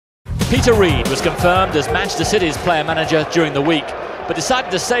Peter Reid was confirmed as Manchester City's player manager during the week, but decided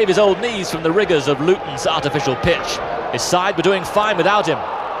to save his old knees from the rigours of Luton's artificial pitch. His side were doing fine without him.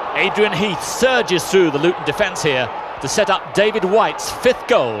 Adrian Heath surges through the Luton defence here to set up David White's 5th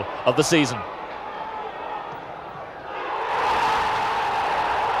goal of the season.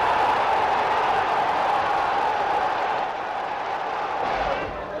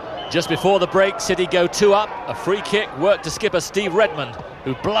 Just before the break, City go 2 up. A free kick worked to skipper Steve Redmond,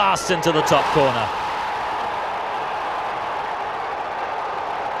 who blasts into the top corner.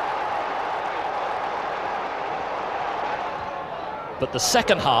 But the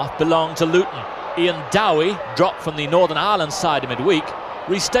second half belonged to Luton. Ian Dowie, dropped from the Northern Ireland side midweek,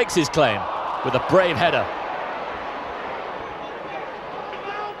 restakes his claim with a brave header.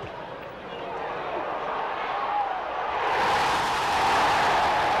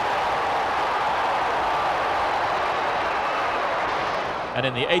 And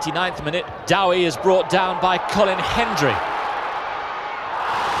in the 89th minute, Dowie is brought down by Colin Hendry.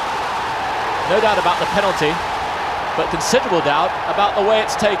 No doubt about the penalty, but considerable doubt about the way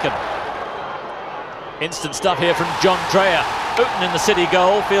it's taken. Instant stuff here from John Dreyer. Luton in the City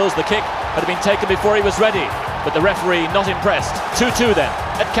goal, feels the kick had been taken before he was ready, but the referee not impressed. 2-2 then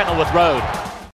at Kenilworth Road.